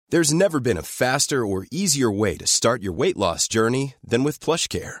There's never been a faster or easier way to start your weight loss journey than with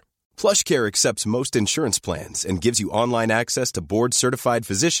PlushCare. PlushCare accepts most insurance plans and gives you online access to board-certified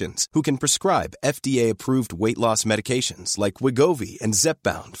physicians who can prescribe FDA-approved weight loss medications like Wegovy and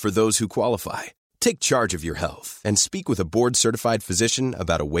Zepbound for those who qualify. Take charge of your health and speak with a board-certified physician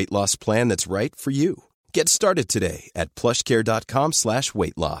about a weight loss plan that's right for you. Get started today at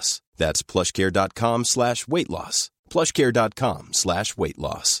plushcare.com/weight loss. That's plushcare.com/weight loss. plushcare.com/weight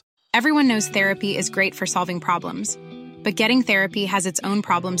loss. Everyone knows therapy is great for solving problems, but getting therapy has its own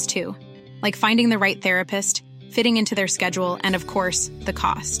problems too, like finding the right therapist, fitting into their schedule, and of course, the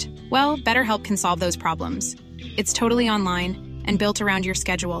cost. Well, BetterHelp can solve those problems. It's totally online and built around your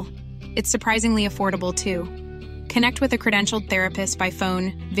schedule. It's surprisingly affordable too. Connect with a credentialed therapist by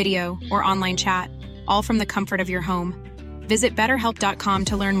phone, video, or online chat, all from the comfort of your home. Visit BetterHelp.com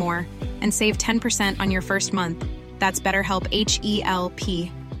to learn more and save 10% on your first month. That's BetterHelp,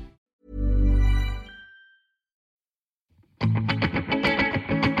 H-E-L-P.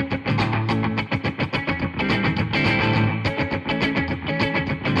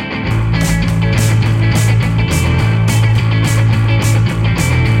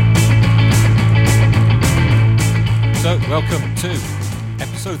 So, welcome to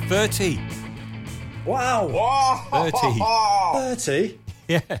episode 30. Wow. 30. 30?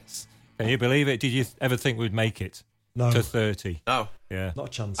 Yes. Can you believe it? Did you ever think we'd make it to 30? No. Yeah. Not a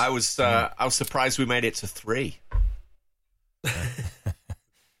chance. I was surprised we made it to 3.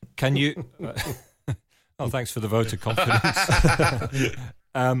 Can you... oh, thanks for the vote of confidence.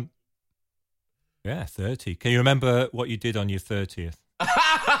 30. Can you remember what you did on your 30th?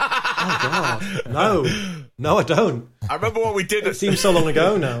 Oh, God. No, I don't. I remember what we did. It seems so long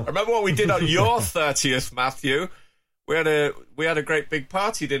ago now. I remember what we did on your 30th, Matthew. We had a great big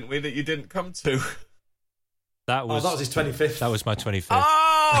party, didn't we, that you didn't come to? That was his 25th. That was my 25th.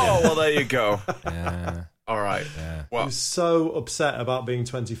 Oh, well, there you go. Yeah. All right. Yeah. I was so upset about being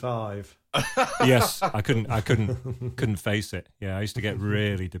 25. Yes, I couldn't face it. Yeah, I used to get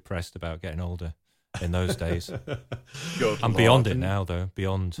really depressed about getting older in those days. Good I'm Lord. beyond it now, though.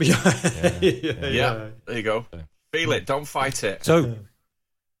 Beyond. Yeah. There you go. Feel it. Don't fight it. So,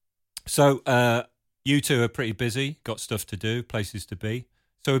 you two are pretty busy. Got stuff to do, places to be.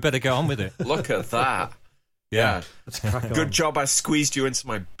 So we better get on with it. Look at that. Yeah. Let's crack on. Good job I squeezed you into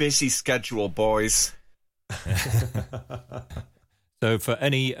my busy schedule, boys. So for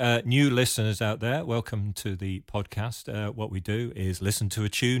any new listeners out there, welcome to the podcast. What we do is listen to a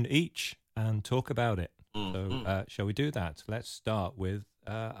tune each and talk about it. So shall we do that? Let's start with,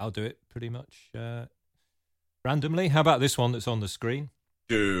 I'll do it pretty much randomly. How about this one that's on the screen?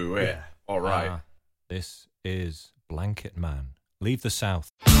 Do it. Yeah. All right. This is Blanket Man. Leave the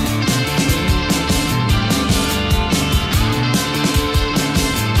South.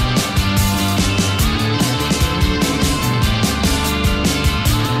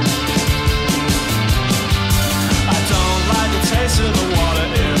 Taste of the water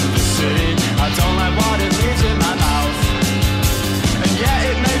in the city. I don't like what it leaves in my mouth. And yeah,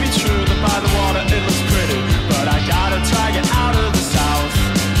 it may be true that by the water it looks pretty, but I gotta try get out of the south.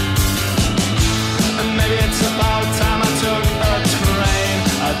 And maybe it's about time I took a train.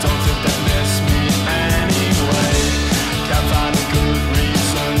 I don't think that this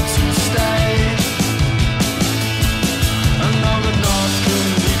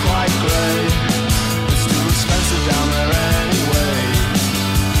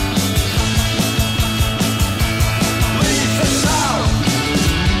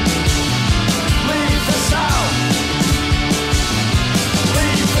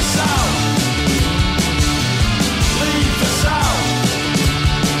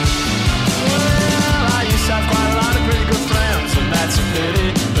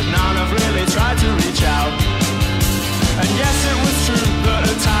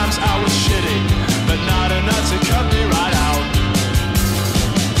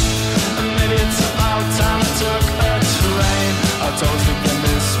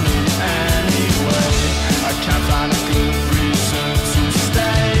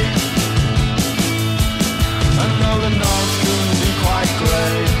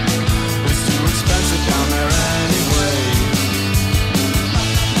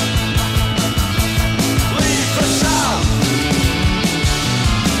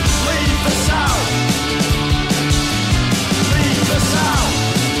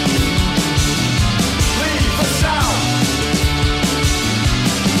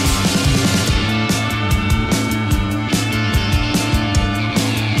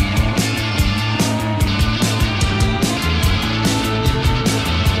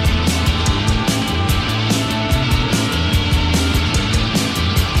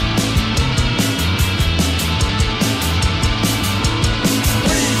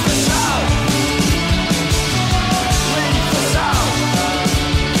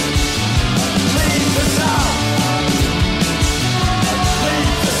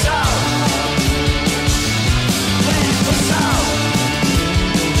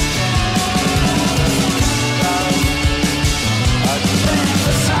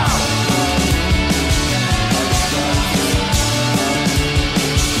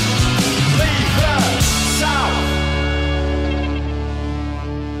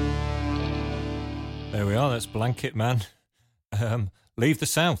That's Blanket Man. Leave the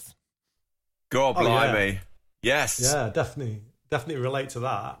South. God Oh, yeah. blimey. Yes. Yeah, definitely relate to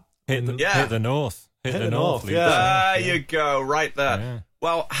that. Hit the North. Hit the North. Leave yeah. the South. There you go, right there. Yeah.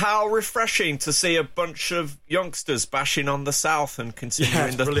 Well, how refreshing to see a bunch of youngsters bashing on the South and continuing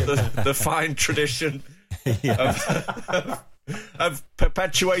it's brilliant. the fine tradition of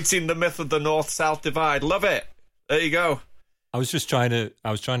perpetuating the myth of the North-South divide. Love it. There you go. I was trying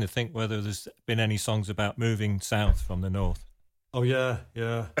to think whether there's been any songs about moving south from the north. Oh yeah.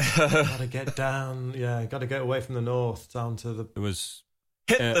 Gotta get down. Yeah, gotta get away from the north down to the. There was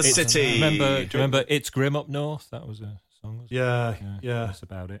Hit the It's- city. Do you remember It's Grim Up North? That was a song. Wasn't Yeah, it? yeah. That's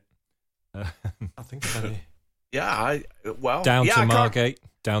about it. I think so. Yeah, Down yeah, to I can't- Margate.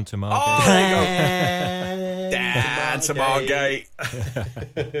 Down to Margate. Oh, there you go. Down to Margate.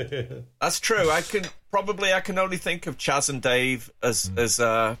 That's true. I can only think of Chaz and Dave as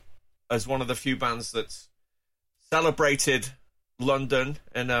one of the few bands that's celebrated London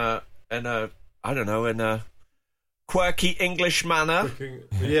in a quirky English manner.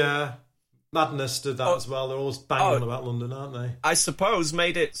 Yeah, Madness did that as well. They're always banging on about London, aren't they? I suppose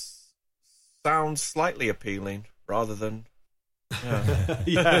made it sound slightly appealing rather than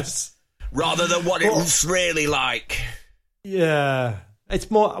Yes. rather than what it was really like. Yeah, it's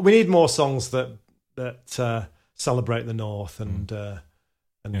more. We need more songs that celebrate the North and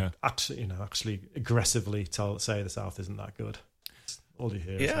actually aggressively say the South isn't that good. It's all you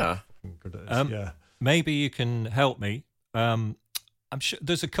hear. Is how fucking good it is. Yeah. Maybe you can help me. I'm sure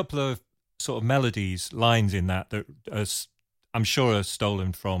there's a couple of sort of melodies, lines in that I'm sure are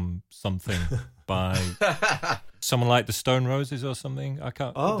stolen from something by someone like the Stone Roses or something. I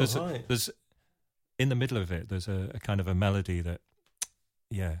can't. Oh, there's in the middle of it. There's a kind of a melody that,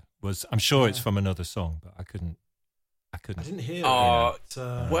 was. I'm sure it's from another song, but I couldn't. I didn't hear it.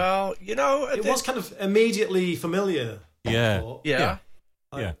 Well, it was kind of immediately familiar. Yeah. Yeah.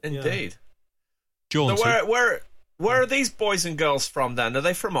 Yeah. Indeed. Jaunty. So where are these boys and girls from then? Are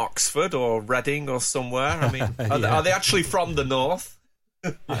they from Oxford or Reading or somewhere? I mean, are they actually from the North?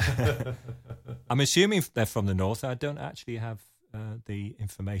 I'm assuming they're from the North. I don't actually have the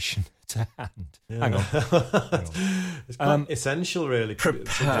information to hand. Yeah. Hang on. It's quite essential, really, to the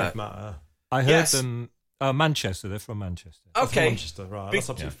subject matter. I heard them. Manchester. They're from Manchester. Okay. Manchester, right. That's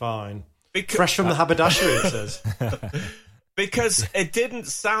absolutely fine. Because, Fresh from the haberdashery, it says. Because it didn't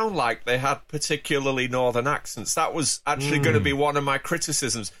sound like they had particularly northern accents. That was actually going to be one of my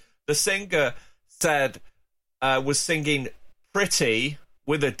criticisms. The singer was singing pretty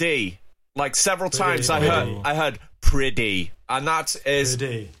with a D. Like several times I heard pretty. And that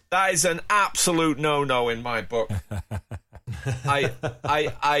is an absolute no-no in my book.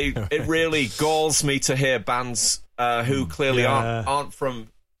 It really galls me to hear bands who clearly aren't from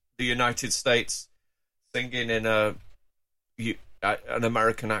the United States singing in an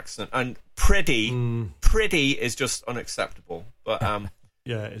American accent, and pretty is just unacceptable. But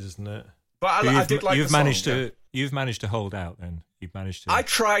yeah, it is, isn't it? But I did like. You've managed to hold out. Then you've managed to. I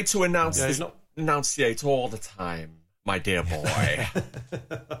try to enunciate all the time, my dear boy.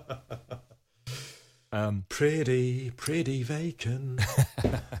 Pretty vacant.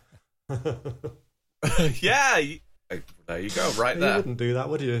 Yeah, there you go, right there. You wouldn't do that,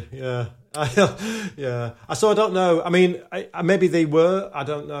 would you? Yeah, yeah. So I don't know. I mean, maybe they were. I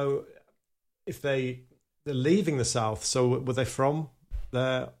don't know if they're leaving the South. So were they from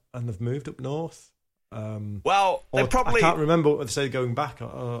there and they've moved up north? Well, they probably. I can't remember what they say going back.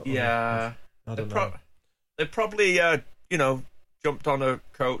 Yeah, I don't know. They probably, jumped on a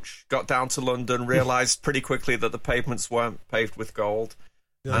coach, got down to London, realised pretty quickly that the pavements weren't paved with gold.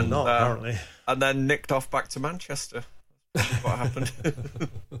 Yeah, and not apparently. And then nicked off back to Manchester. That's what happened.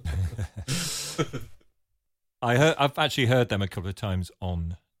 I've actually heard them a couple of times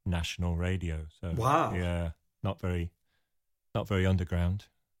on national radio. So wow. Yeah, not very underground.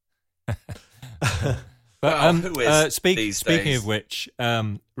 But speaking of which,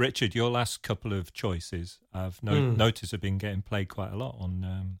 Richard, your last couple of choices I've noticed have been getting played quite a lot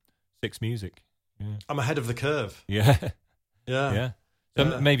on Six Music. Yeah. I'm ahead of the curve. Yeah. Yeah.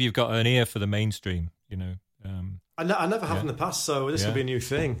 So maybe you've got an ear for the mainstream, I never have in the past, so this will be a new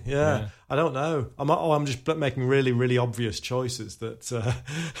thing. Yeah. I don't know. I'm just making really, really obvious choices that.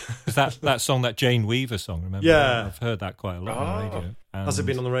 that song, that Jane Weaver song, remember? Yeah, I've heard that quite a lot on the radio. Has it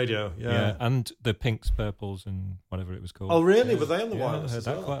been on the radio? Yeah, and the Pinks, Purples, and whatever it was called. Oh, really? Were they on the wireless? I heard as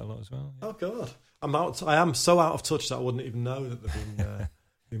that well? quite a lot as well. Yeah. Oh God, I am so out of touch that I wouldn't even know that they've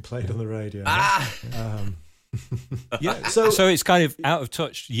been played on the radio. Yeah, so it's kind of out of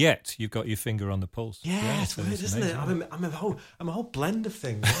touch, yet you've got your finger on the pulse. Yeah, it's weird, isn't it? I'm a whole blend of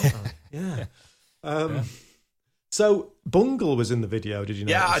things. Aren't I? Yeah. So Bungle was in the video. Did you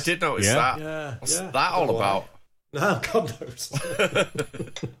know? Yeah, I did notice that. Yeah, What's yeah. that all about? No, God knows.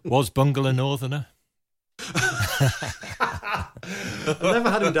 Was Bungle a northerner? I never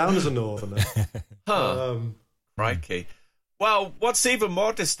had him down as a northerner. Huh. Crikey. Well, what's even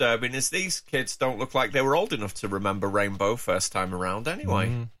more disturbing is these kids don't look like they were old enough to remember Rainbow first time around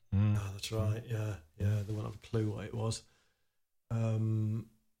anyway. Oh, that's right. Yeah. They won't have a clue what it was.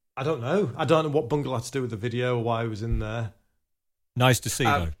 I don't know. I don't know what Bungle had to do with the video or why he was in there. Nice to see,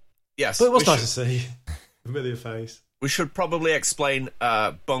 though. Yes. But it was nice to see. Familiar face. We should probably explain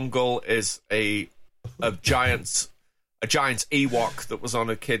Bungle is a giant Ewok that was on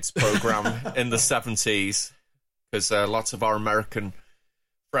a kids program in the 70s, because lots of our American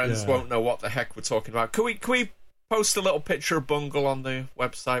friends won't know what the heck we're talking about. Can we post a little picture of Bungle on the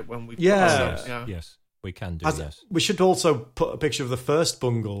website when we Yes, we can do. Yes, we should also put a picture of the first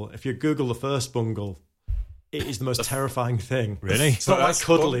Bungle. If you Google the first Bungle, it is the most terrifying thing. Really? It's not like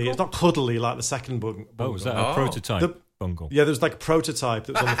cuddly. Bungle? It's not cuddly like the second Bungle. Oh, was that a prototype Bungle? Yeah, there was like a prototype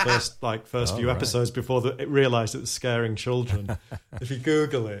that was on the first few episodes before it realised it was scaring children. If you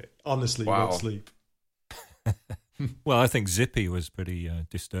Google it, honestly, you won't sleep. Well, I think Zippy was pretty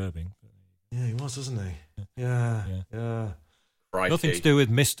disturbing. Yeah, he was, wasn't he? Yeah. Crikey. Nothing to do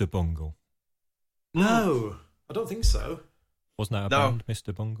with Mr. Bungle. No, I don't think so. Wasn't that a band,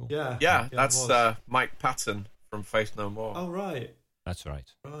 Mr. Bungle? Yeah, that's Mike Patton from Faith No More. Oh, right. That's right.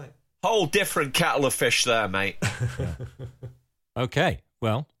 Right. Whole different kettle of fish there, mate. Okay,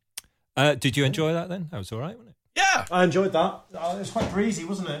 well, did you enjoy that then? That was all right, wasn't it? Yeah. I enjoyed that. It was quite breezy,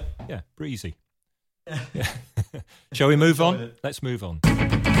 wasn't it? Yeah, breezy. Yeah. Shall we move on? Let's move on.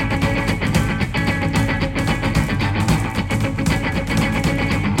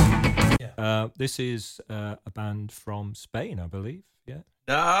 This is a band from Spain, I believe. Yeah.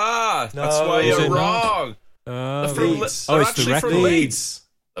 That's No, why is you're it wrong. Not? They're from Leeds. they're it's the actually record. from Leeds.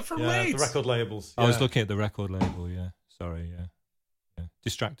 They're from Leeds. The record labels. I was looking at the record label, yeah. Sorry, yeah.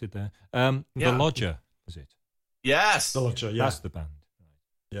 Distracted there. The Lodger, was it? Yes. The Lodger, yeah. That's the band.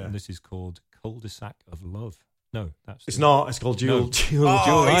 Yeah. And this is called Cul-de-sac of Love. No, that's It's not. It's called Jewel. No. Jewel. Oh,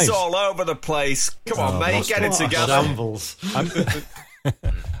 Jewel he's Lives. all over the place. Come on, mate, lost get it Oh, together. Shambles.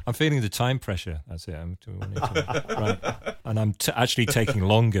 I'm feeling the time pressure. That's it. Right. And I'm actually taking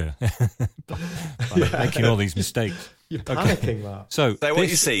longer by making all these mistakes. You're panicking, that. So Say what you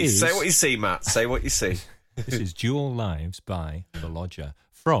this see. is- Say what you see, Matt. Say what you see. This is Dual Lives by The Lodger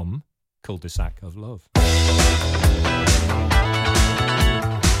from Cul-de-sac of Love.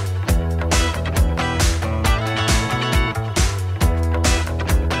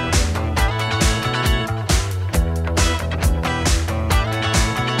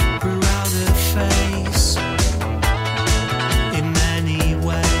 We're out of phase in many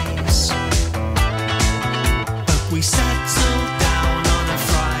ways, but we settle down on a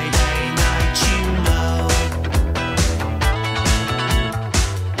Friday night, you know.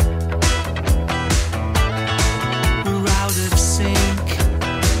 We're out of sync,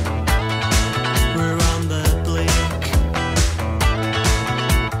 we're on the blink,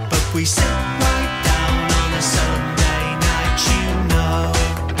 but we sit right down on a Sunday night, you know.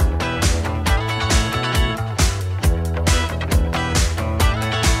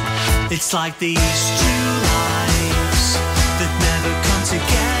 It's like these two lives that never come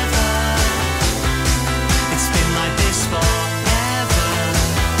together. It's been like this forever.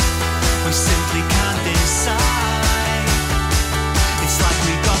 We simply can't decide. It's like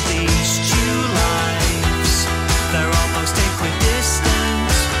we've got these two lives. They're almost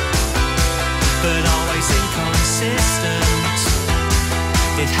equidistant, but always inconsistent.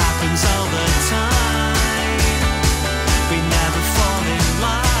 It happens all the time. We never fall in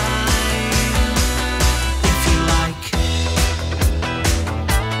line, if you like.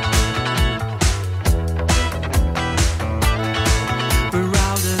 We're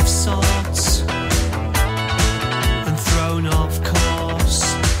out of sorts and thrown off course,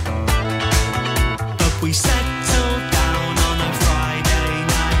 but we settle down on a Friday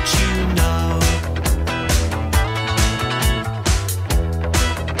night, you know.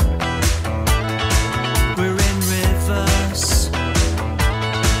 We're in reverse,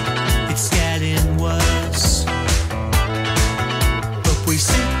 it's getting worse, but we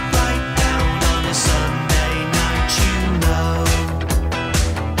sit right down on a Sunday night, you know.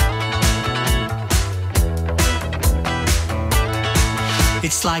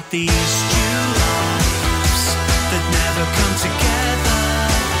 It's like these two lives that never come together.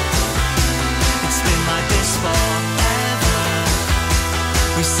 It's been like this forever.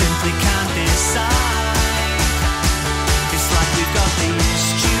 We simply can't decide. It's like we've got these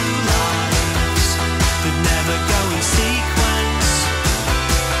two lives that never go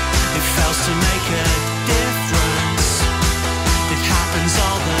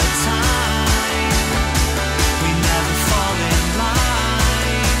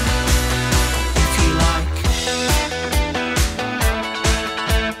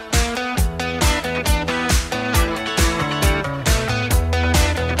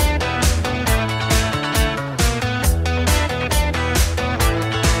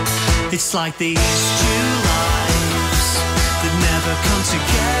It's like these two lives that never come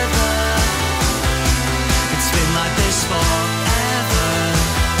together. It's been like this forever.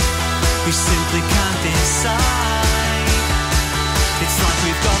 We simply can't decide. It's like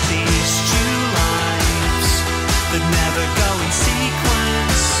we've got these two lives that never go in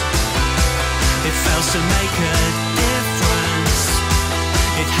sequence. It fails to make a difference.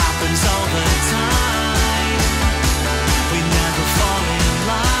 It happens all the time. We never fall in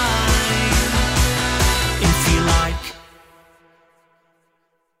line. If you like.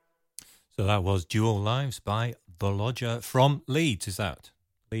 So that was Dual Lives by The Lodger from Leeds, is that?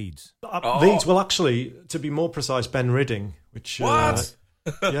 Leeds. Leeds, well, actually, to be more precise, Ben Ridding, which... What?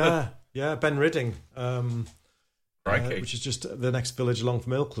 Yeah, Ben Ridding, Crikey. which is just the next village along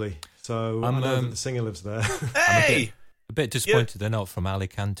from Ilkley. So I know that the singer lives there. Hey! A bit disappointed they're not from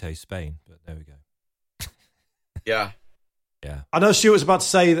Alicante, Spain, but there we go. Yeah. Yeah. I know Stuart was about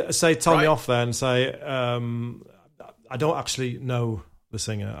to tell me Right. off there and say, I don't actually know the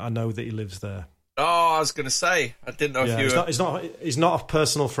singer. I know that he lives there. Oh, I was going to say, I didn't know if you were he's not a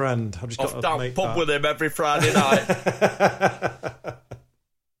personal friend. I've just got off to down make pub that. with him every Friday night.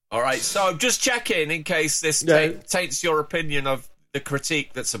 All right, so I'm just checking in case this taints your opinion of the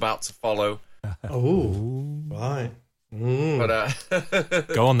critique that's about to follow. Oh, right. But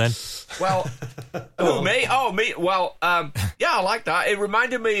Go on then. well, me? Oh, me. Well, yeah, I like that. It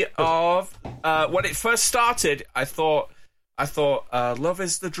reminded me of when it first started. I thought, "Love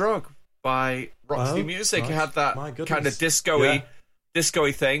Is the Drug" by Roxy Music. right. It had that My goodness. kind of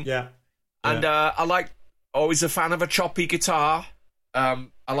disco-y thing. Yeah. And I like, always a fan of a choppy guitar.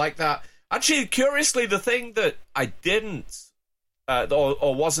 I like that. Actually, curiously, the thing that I didn't,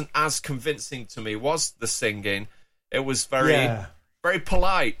 or wasn't as convincing to me was the singing. It was very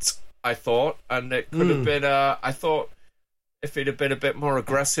polite, I thought. And it could have been, I thought, if it had been a bit more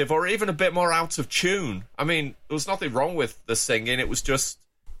aggressive or even a bit more out of tune. I mean, there was nothing wrong with the singing. It was just,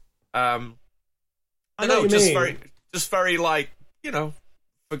 I know what you just mean. very like,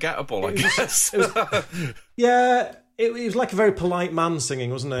 forgettable, I guess. Yeah, it was like a very polite man singing,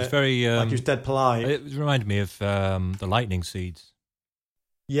 wasn't it? It's very... like he was dead polite. It reminded me of the Lightning Seeds.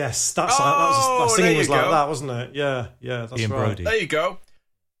 Yes, that there singing you was like go. that, wasn't it? Yeah, that's Ian right. Brody. There you go.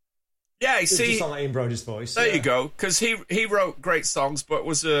 Yeah, It see, just sounded like Ian Brody's voice. there yeah. you go. Because he wrote great songs, but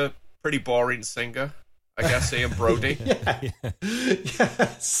was a pretty boring singer, I guess. Ian Brody.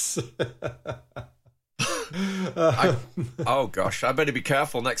 Yes. Oh gosh, I better be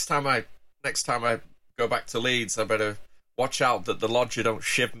careful next time I go back to Leeds. I better watch out that the lodger don't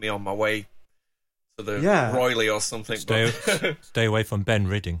shiv me on my way to the Royley or something. Stay away from Ben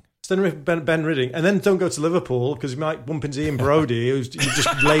Ridding. Ben Ridding, and then don't go to Liverpool because you might bump into Ian Brody, who's you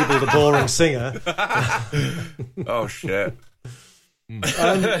just labelled a boring singer. Oh shit!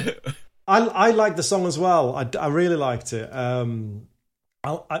 I like the song as well. I really liked it.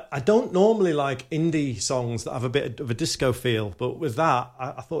 I don't normally like indie songs that have a bit of a disco feel, but with that,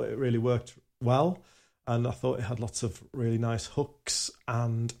 I thought it really worked well, and I thought it had lots of really nice hooks,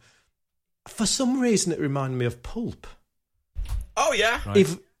 and for some reason, it reminded me of Pulp. Oh yeah. Right.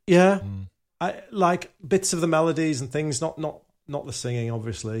 I like bits of the melodies and things, not the singing,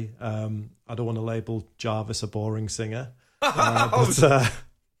 obviously. I don't want to label Jarvis a boring singer, but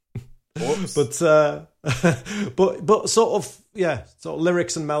sort of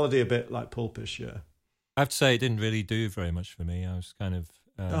lyrics and melody a bit like Pulpish. Yeah, I have to say, it didn't really do very much for me. I was kind of...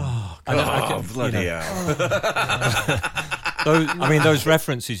 Bloody hell! those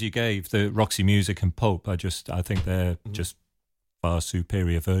references you gave, the Roxy Music and Pulp, I think they're just far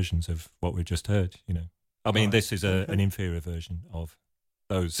superior versions of what we just heard. This is an inferior version of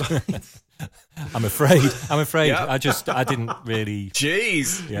those. I'm afraid. Yep. I didn't really.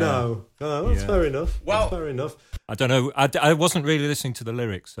 Jeez. Yeah. No, that's fair enough. Well, that's fair enough. I don't know. I wasn't really listening to the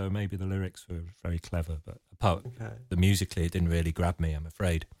lyrics, so maybe the lyrics were very clever, but apart the musically, it didn't really grab me. I'm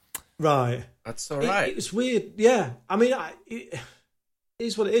afraid. Right. That's all right. It was weird. Yeah. I mean, it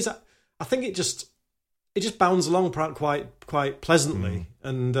is what it is. I think it just bounds along quite pleasantly,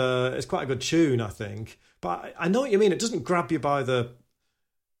 and it's quite a good tune, I think. But I know what you mean. It doesn't grab you by the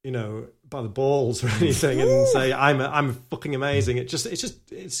balls or anything and say I'm fucking amazing.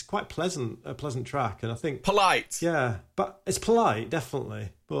 It's quite pleasant, a pleasant track, and I think Polite. Yeah, but it's polite, definitely.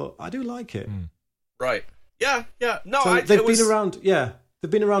 But I do like it. Right. Yeah. No, So they've been around. Yeah, they've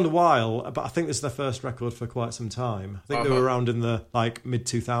been around a while, but I think this is their first record for quite some time. I think they were around in the mid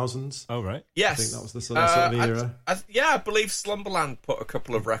 2000s. Oh right. Yes. I think that was the sort of era. I believe Slumberland put a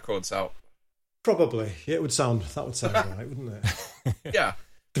couple of records out. Probably. Yeah, that would sound right, wouldn't it? Yeah.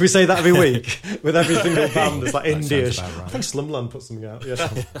 Do we say that every week with every single band? It's like That sounds indie-ish. about right. I think Slumland put something out. Yeah.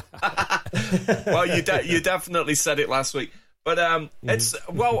 Well, you definitely said it last week. But it's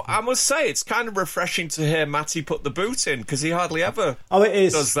I must say it's kind of refreshing to hear Matty put the boot in, because he hardly ever it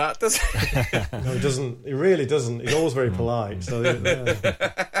is. does that, does he? No, he doesn't. He really doesn't. He's always very polite. So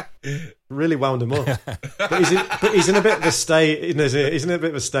really wound him up. But he's in a bit of a state. He's in a bit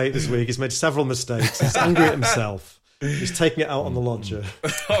of a state this week. He's made several mistakes. He's angry at himself. He's taking it out on the lodger.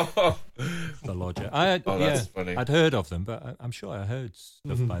 The lodger. That's funny. I'd heard of them, but I'm sure I heard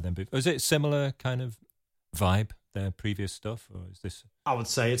stuff by them before. Was it similar kind of vibe, their previous stuff, or is this? I would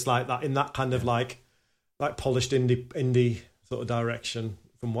say it's like that, in that kind of like polished indie sort of direction,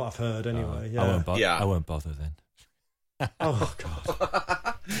 from what I've heard anyway. I won't bother then. Oh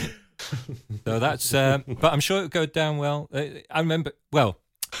God. So that's but I'm sure it'll go down well. I remember I'm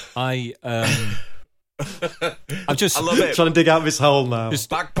just I love it. Trying to dig out of this hole now. Just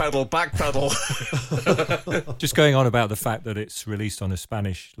backpedal. Just going on about the fact that it's released on a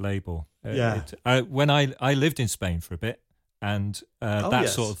Spanish label. When I lived in Spain for a bit, and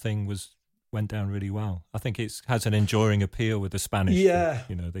sort of thing went down really well. I think it has an enduring appeal with the Spanish. Yeah.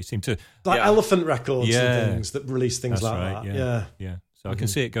 They seem to... Elephant Records and things that release things like that. Yeah. So I can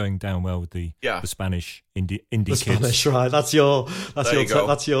see it going down well with the Spanish indie kids. Spanish, right? That's your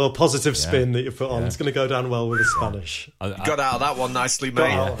positive spin that you put on. It's going to go down well with the Spanish. You got out of that one nicely,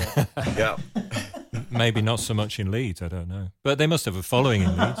 mate. Yeah. Maybe not so much in Leeds. I don't know, but they must have a following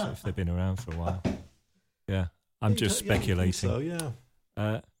in Leeds if they've been around for a while. Yeah, I'm just speculating. So yeah.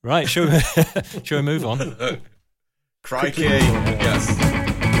 Right. Shall we move on? Crikey! Yes.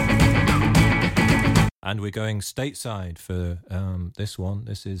 And we're going stateside for this one.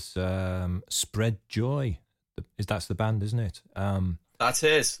 This is Spread Joy. That's the band, isn't it? That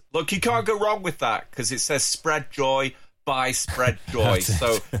is. Look, you can't go wrong with that, because it says Spread Joy by Spread Joy.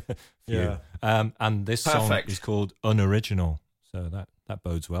 So yeah. And this song is called Unoriginal. So that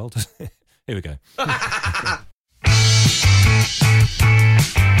bodes well, doesn't it? Here we go.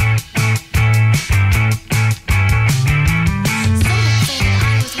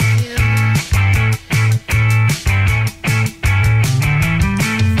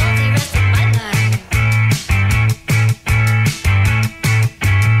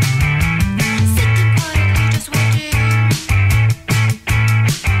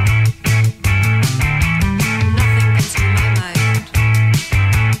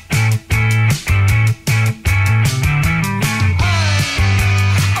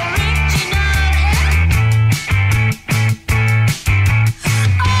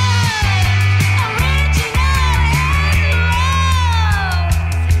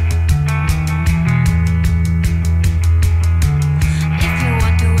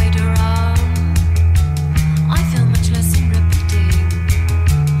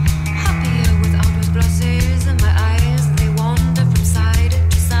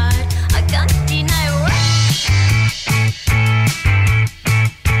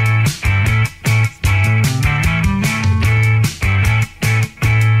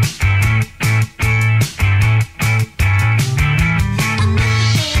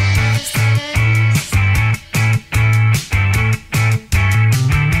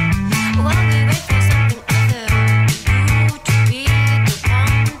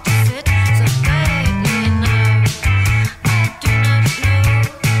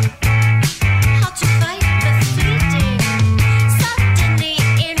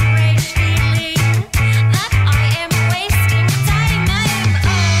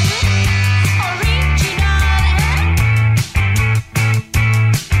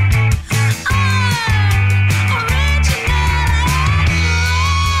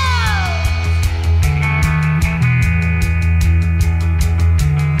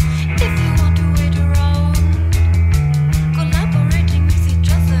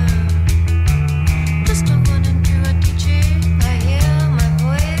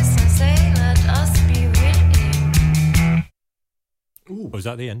 Was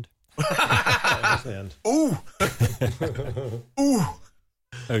that the end? That was the end. Ooh. Ooh.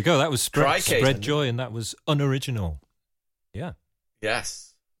 There we go. That was Spread Joy, and that was Unoriginal. Yeah.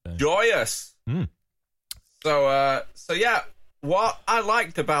 Yes. Joyous. So yeah, what I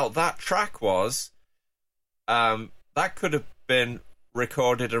liked about that track was that could have been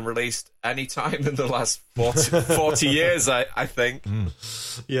recorded and released any time in the last 40 years, I think.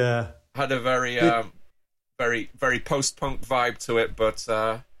 Yeah. Had a very very post-punk vibe to it, but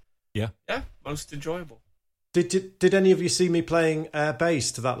yeah, most enjoyable. Did any of you see me playing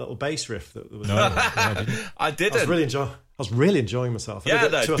bass to that little bass riff that was? No, I didn't. I didn't. I was really enjoying myself. I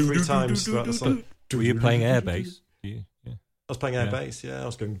did it 2 or 3 times throughout the song. Were you playing air bass? Yeah. was playing air bass. Yeah, I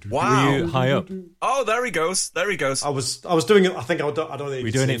was going. Wow. Were you high up? Oh, there he goes. There he goes. I was doing it. I think I don't think Were you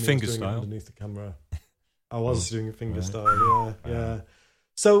you doing could it see me. finger I was doing style? it underneath the camera. I was doing it finger style. Yeah.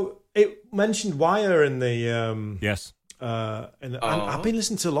 So it mentioned Wire in the Yes. and I've been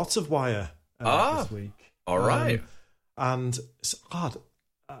listening to lots of Wire this week. All right. And it's hard.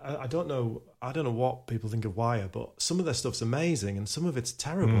 I don't know. I don't know what people think of Wire, but some of their stuff's amazing, and some of it's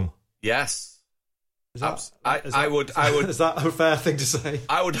terrible. Yes. Is that, I would. Is that a fair thing to say?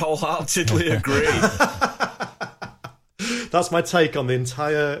 I would wholeheartedly agree. That's my take on the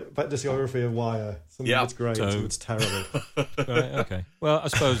entire discography of Wire. Some of it's great, So- some of it's terrible. Right, okay. Well, I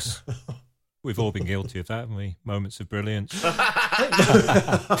suppose we've all been guilty of that, haven't we? Moments of brilliance.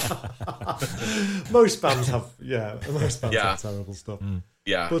 Most bands have terrible stuff.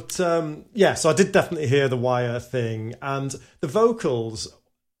 Yeah. But so I did definitely hear the Wire thing, and the vocals.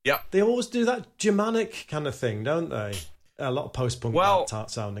 Yeah. They always do that Germanic kind of thing, don't they? A lot of post-punk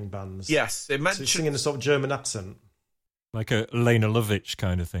sounding bands. Yes, it So mentioned. you're singing a sort of German accent. Like a Lena Lovitch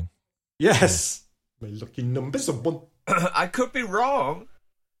kind of thing. Yes. My lucky numbers are one. I could be wrong,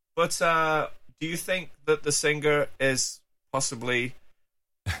 but do you think that the singer is possibly?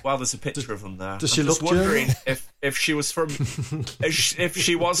 Well, there's a picture of them there. Does I'm she just look wondering German? if she was from if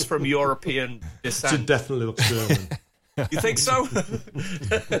she was from European She descent. definitely looks German. You think so?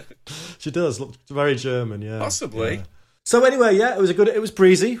 She does look very German, yeah. Possibly. Yeah. So anyway, it was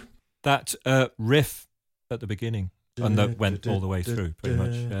breezy. That riff at the beginning, and that went all the way through, pretty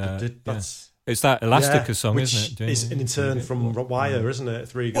much. It's that Elastica song, which isn't it? is in turn from Wire, isn't it?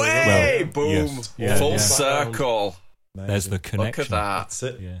 Three goes Way, Well, boom, yes. Yeah, full yeah. circle. There's the connection. Look at that. That's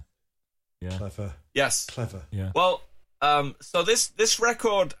it. Yeah. Clever. Yes. Clever. Yeah. Well, so this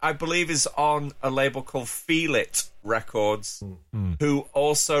record, I believe, is on a label called Feel It Records, who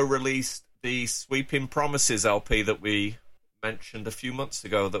also released the Sweeping Promises LP that we mentioned a few months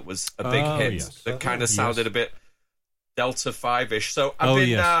ago. That was a big hit. Yes. That kind of sounded a bit Delta 5-ish. So I've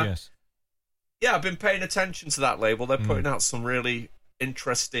been, I've been paying attention to that label. They're putting out some really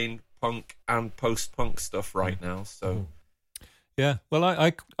interesting punk and post-punk stuff right now. So. Yeah, well,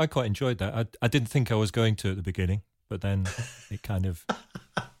 I quite enjoyed that. I didn't think I was going to at the beginning, but then it kind of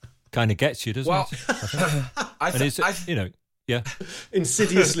gets you, doesn't it?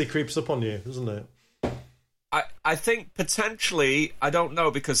 Insidiously creeps up on you, doesn't it? I think potentially, I don't know,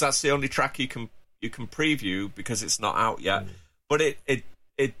 because that's the only track you can preview because it's not out yet. But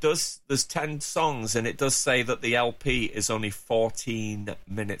it does. There's 10 songs, and it does say that the LP is only 14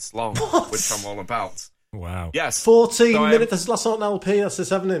 minutes long, which I'm all about. Wow. Yes. 14 minutes. That's not an LP. That's a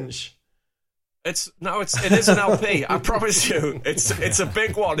 7-inch. It is an LP. I promise you, it's a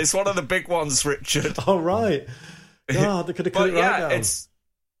big one. It's one of the big ones, Richard. Oh right. God, they could have cut it right down.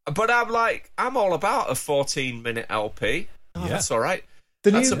 But I'm all about a 14-minute LP. Oh, that's all right.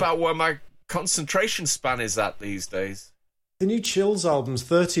 That's about where my concentration span is at these days. The new Chills album's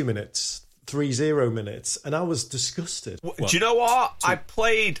 30 minutes, 30 minutes, and I was disgusted. Do you know what? I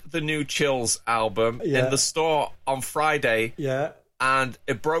played the new Chills album in the store on Friday. Yeah. And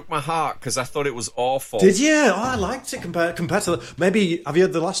it broke my heart because I thought it was awful. Did you? Oh, I liked it compared to maybe. Have you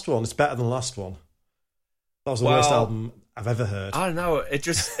heard the last one? It's better than the last one. That was the worst album I've ever heard. I don't know. It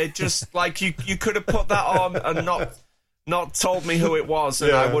just like you could have put that on and not told me who it was,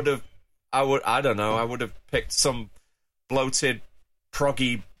 and I would have picked some bloated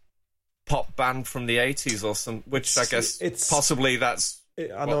proggy pop band from the 80s or some, which I guess possibly that's.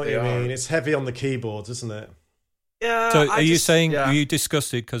 I know what you mean. It's heavy on the keyboards, isn't it? Yeah. So are you saying, were you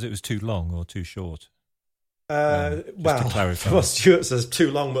disgusted because it was too long or too short? To clarify. Well, Stuart says too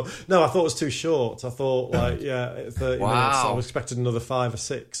long, but no, I thought it was too short. I thought 30 minutes. I was expecting another 5 or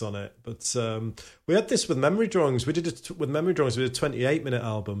 6 on it. But we had this with Memory Drawings. We did it with Memory Drawings. We did a 28-minute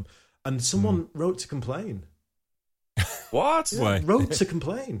album, and someone wrote to complain. What? Yeah, wrote to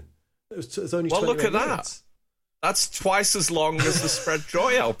complain. It was only 28 look at minutes. That. That's twice as long as the Spread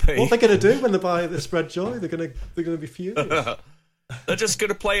Joy LP. What are they going to do when they buy the Spread Joy? They're going to be furious. They're just going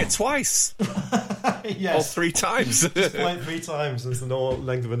to play it twice. Yes. Or 3 times. Just play it 3 times. It's the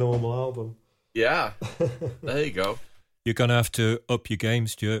length of a normal album. Yeah. There you go. You're going to have to up your game,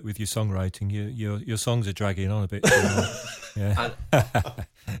 Stuart, with your songwriting. Your songs are dragging on a bit too long. Yeah.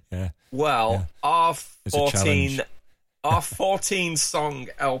 Yeah. Well, our 14 song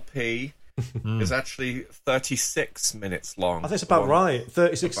LP is actually 36 minutes long. I think it's about right.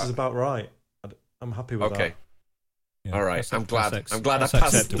 36 is about right. I'm happy with that. Yeah, all right. I'm glad I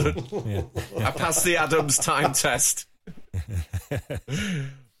passed I passed the Adams time test.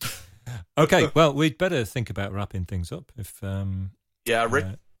 Okay, well, we'd better think about wrapping things up. If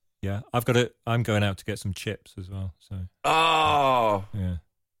Yeah, I'm going out to get some chips as well. So. Oh. Yeah.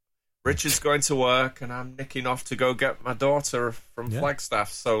 Richard's going to work, and I'm nicking off to go get my daughter from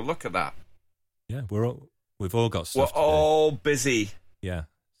Flagstaff. So look at that. Yeah, we've all got stuff. We're all busy. Yeah,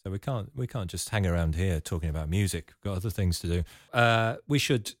 so we can't just hang around here talking about music. We've got other things to do. We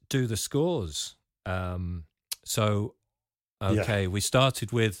should do the scores. We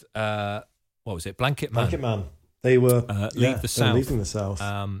started with what was it? Blanket Man. Blanket Man. They were Leave the South. Leaving the South.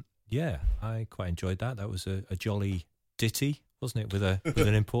 Yeah, I quite enjoyed that. That was a jolly ditty, wasn't it? With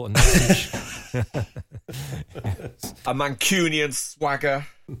an important message. A Mancunian swagger.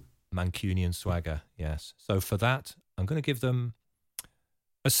 Mancunian swagger, yes. So for that, I'm going to give them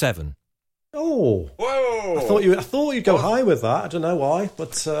a 7. Oh, whoa! I thought you'd go high with that. I don't know why,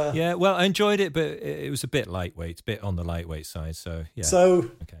 but yeah. Well, I enjoyed it, but it was a bit lightweight, a bit on the lightweight side. So yeah.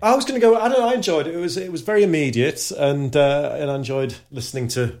 So okay. I was going to go. I enjoyed it. It was very immediate, and I enjoyed listening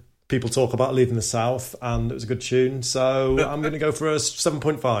to people talk about leaving the South, and it was a good tune. So I'm going to go for a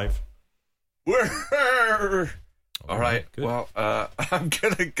 7.5. All right. Good. Well, I'm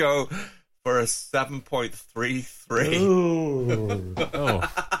going to go for a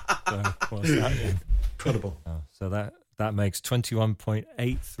 7.33. What's that then? Incredible. So that makes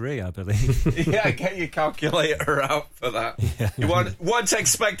 21.83, I believe. Yeah, get your calculator out for that. Yeah. You weren't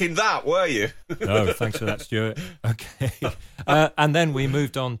expecting that, were you? No, thanks for that, Stuart. Okay. And then we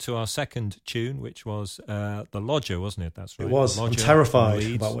moved on to our second tune, which was The Lodger, wasn't it? That's right. It was. I'm terrified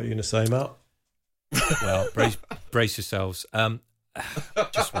about what you're going to say, Matt. Well, brace yourselves.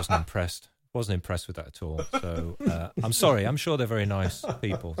 Just wasn't impressed. Wasn't impressed with that at all. So I'm sorry. I'm sure they're very nice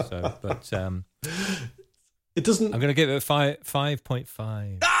people. So, but it doesn't. I'm going to give it a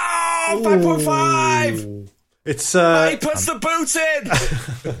 5.5. Oh, 5.5. It's he puts the boot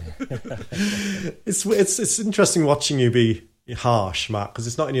in. It's interesting watching you be harsh, Matt, because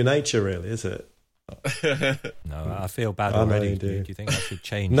it's not in your nature, really, is it? No, I feel bad already. Do you think I should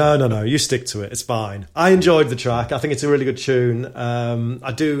change? No. You stick to it. It's fine. I enjoyed the track. I think it's a really good tune.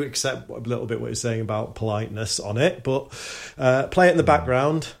 I do accept a little bit what you're saying about politeness on it, but play it in the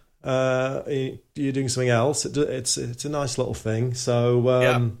background. You're doing something else. It's a nice little thing. So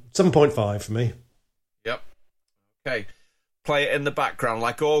 7.5 for me. Yep. Okay. Play it in the background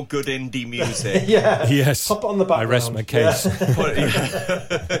like all good indie music. Yeah. Yes. Pop it on the background. I rest my case.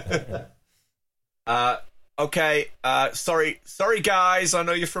 Yeah. Okay. Sorry, guys. I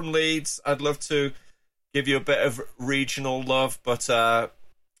know you're from Leeds. I'd love to give you a bit of regional love, but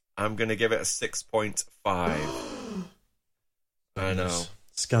I'm going to give it a 6.5. I know.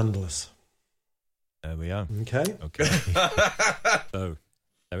 Scandalous. There we are. Okay. So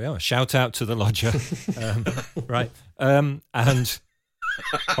there we are. Shout out to The Lodger. Right. And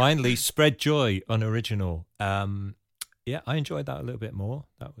finally, Spread Joy, unoriginal. Yeah, I enjoyed that a little bit more.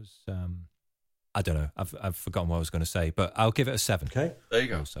 That was. I don't know. I've forgotten what I was going to say, but I'll give it a 7. Okay, there you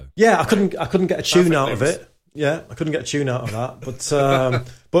go. Also. Yeah, I couldn't get a tune out of it. Yeah, I couldn't get a tune out of that, but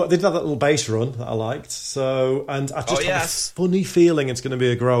they did have that little bass run that I liked. So, and I just have a funny feeling it's going to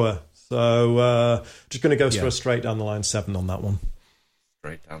be a grower. So, just going to go for a straight down the line 7 on that one.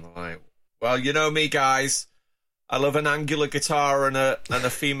 Straight down the line. Well, you know me, guys. I love an angular guitar and a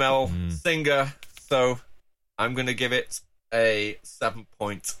female singer. So, I'm going to give it a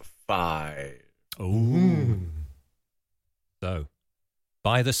 7.5. Ooh. So,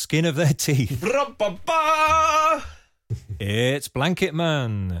 by the skin of their teeth, it's Blanket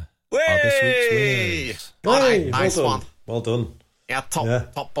Man. This week's winners. Hey, nice well done. one. Well done. Yeah,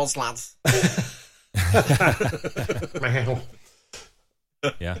 top buzz, lads.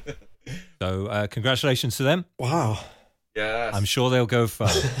 Yeah. So, congratulations to them. Wow. Yeah. I'm sure they'll go far.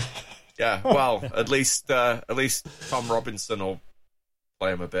 Yeah. Well, at least Tom Robinson will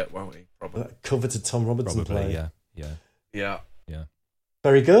play him a bit, won't he? Probably. Coveted Tom Robinson play. Yeah.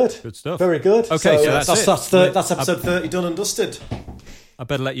 Very good. Good stuff. Very good. Okay, so that's it. That's episode 30 done and dusted. I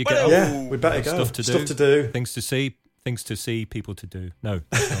better let you get on. Yeah, we better go. Stuff to do. Things to see, people to do. No.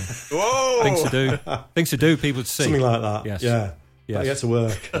 Whoa! Things to do, people to see. Something like that. Yes. Yeah. Better get to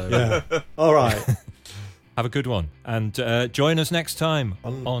work. Yeah. All right. Have a good one. And join us next time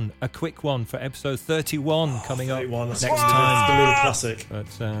on A Quick One for episode 31 coming up next time. It's the little classic. But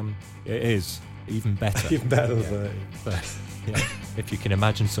it is even better. Even better than 30. Yeah, if you can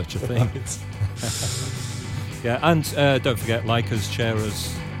imagine such a thing. Yeah, and don't forget, like us, share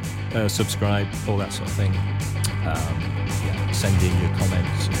us, subscribe, all that sort of thing. Send in your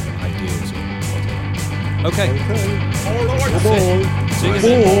comments, ideas, or whatever. Okay. All right. See you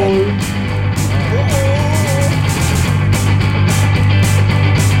soon.